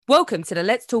Welcome to the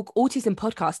Let's Talk Autism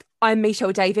podcast. I'm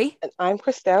Michelle Davey. And I'm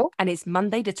Christelle. And it's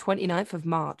Monday the 29th of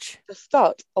March. The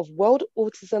start of World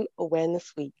Autism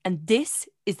Awareness Week. And this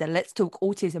is the Let's Talk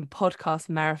Autism podcast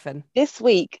marathon. This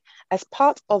week, as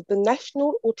part of the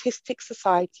National Autistic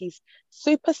Society's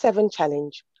Super 7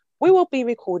 Challenge, we will be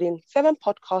recording 7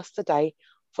 podcasts a day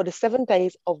for the 7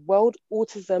 days of World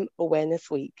Autism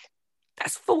Awareness Week.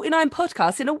 That's 49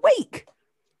 podcasts in a week.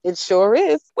 It sure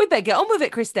is. We better get on with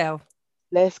it, Christelle.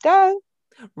 Let's go.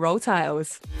 Roll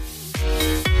titles.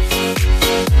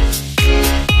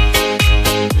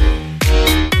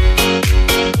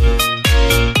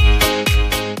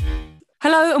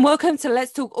 Hello and welcome to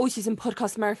Let's Talk Autism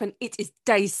Podcast Marathon. It is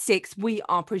day 6. We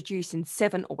are producing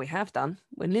 7, or we have done,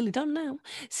 we're nearly done now,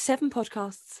 7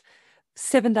 podcasts,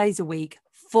 7 days a week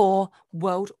for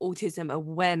World Autism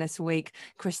Awareness Week.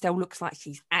 Christelle looks like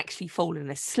she's actually fallen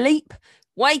asleep.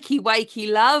 Wakey,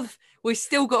 wakey, love. We've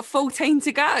still got 14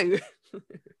 to go.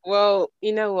 Well,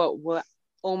 you know what? We're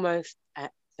almost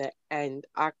at the end.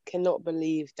 I cannot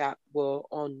believe that we're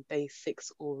on day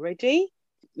 6 already.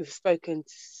 We've spoken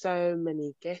to so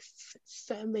many guests,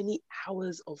 so many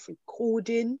hours of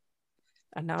recording.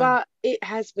 I know. But it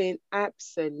has been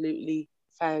absolutely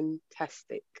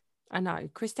fantastic. I know.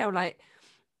 Christelle, like,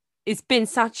 it's been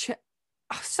such a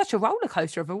roller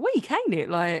coaster of a week, ain't it?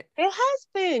 Like, it has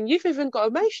been. You've even got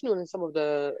emotional in some of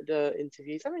the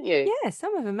interviews, haven't you? Yeah,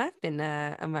 some of them have been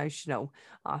emotional,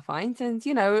 I find. And,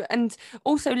 you know, and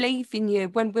also leaving you,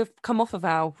 when we've come off of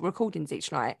our recordings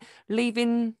each night,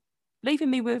 leaving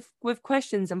me with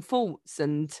questions and thoughts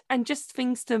and just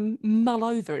things to mull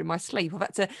over in my sleep.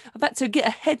 I've had to get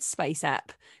a Headspace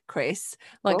app, Chris,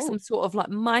 like some sort of like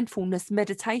mindfulness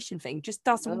meditation thing. Just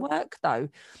doesn't work though.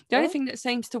 The only thing that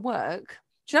seems to work,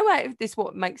 do you know what this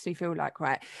what makes me feel like,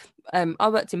 right? I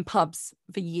worked in pubs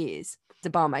for years, the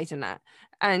barmaid and that.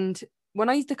 And when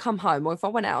I used to come home, or if I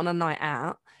went out on a night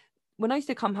out, when I used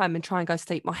to come home and try and go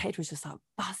sleep, my head was just like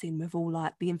buzzing with all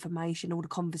like the information, all the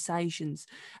conversations.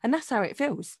 And that's how it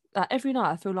feels. Like every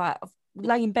night I feel like I've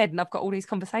lay in bed and I've got all these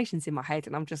conversations in my head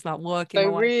and I'm just like working.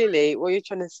 So really, what you're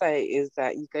trying to say is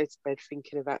that you go to bed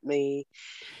thinking about me,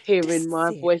 hearing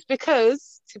my voice.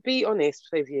 Because to be honest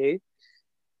with you,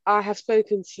 I have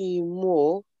spoken to you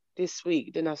more this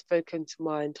week than I've spoken to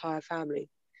my entire family.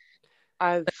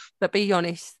 But be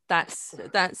honest, that's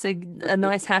a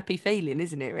nice happy feeling,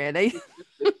 isn't it, really?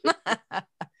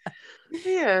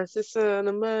 Yes, it's an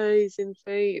amazing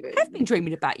feeling. I've been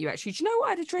dreaming about you, actually. Do you know what I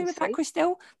had a dream about,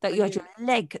 Christelle? That you had your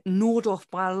leg gnawed off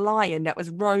by a lion that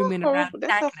was roaming around.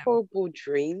 That's a horrible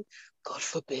dream. God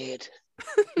forbid.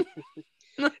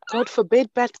 God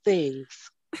forbid bad things.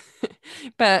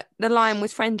 But the lion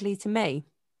was friendly to me.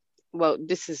 Well,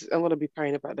 I'm going to be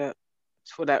praying about that.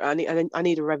 For that, I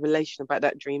need a revelation about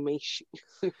that dream. I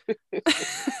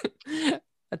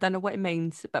don't know what it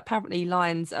means, but apparently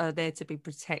lions are there to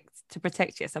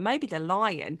protect you. So maybe the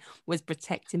lion was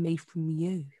protecting me from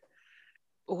you.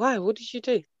 Why? What did you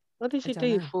do? What did you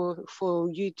do for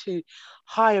you to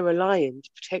hire a lion to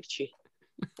protect you?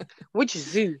 Which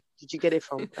zoo did you get it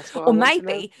from? That's what or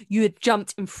maybe you had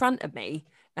jumped in front of me,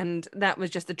 and that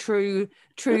was just a true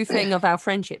thing of our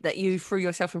friendship, that you threw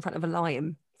yourself in front of a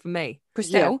lion. For me,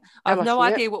 Christelle, I have no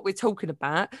idea what we're talking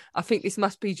about. I think this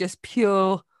must be just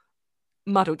pure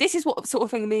muddle. This is what sort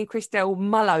of thing me and Christelle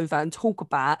mull over and talk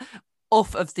about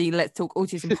off of the Let's Talk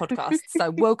Autism podcast. So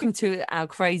welcome to our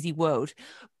crazy world.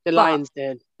 Lion's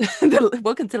Den.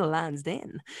 Welcome to the Lion's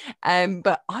Den.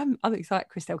 But I'm excited,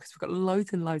 Christelle, because we've got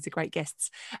loads and loads of great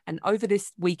guests. And over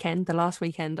this weekend, the last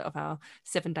weekend of our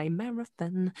 7-day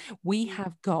marathon, we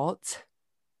have got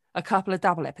a couple of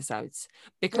double episodes,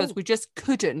 because we just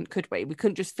couldn't, could we? We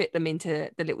couldn't just fit them into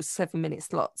the little 7-minute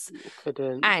slots.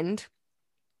 Couldn't. And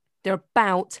they're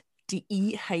about the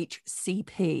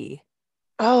EHCP.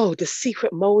 Oh, the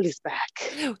secret mole is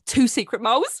back. 2 secret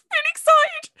moles. Really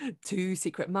excited. 2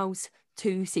 secret moles.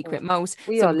 2 secret moles.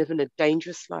 We are living a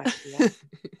dangerous life. Yeah.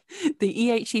 The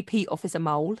EHCP officer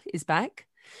mole is back.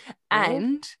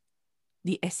 And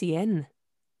the SEN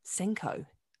Senko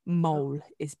mole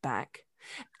is back.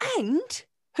 And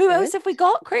who else have we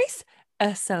got, Chris?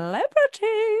 A celebrity.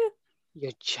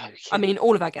 You're joking. I mean,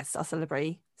 all of our guests are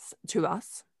celebrities to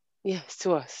us. Yes,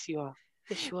 to us, you are.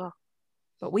 Yes, you are.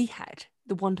 But we had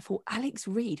the wonderful Alex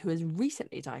Reid, who has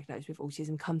recently diagnosed with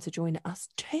autism, come to join us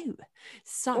too.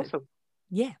 So,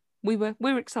 yeah, we were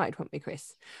excited, weren't we,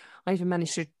 Chris? I even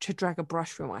managed to drag a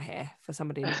brush through my hair for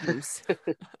somebody to use.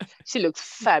 She looks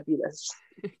fabulous.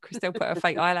 Christelle put her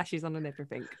fake eyelashes on and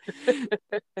everything.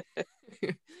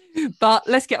 But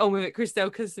let's get on with it,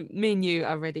 Christelle, because me and you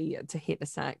are ready to hit the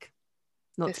sack.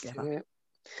 Not together.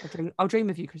 I'll dream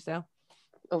of you, Christelle.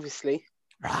 Obviously.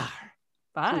 Bye.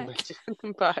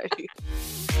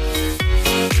 Bye.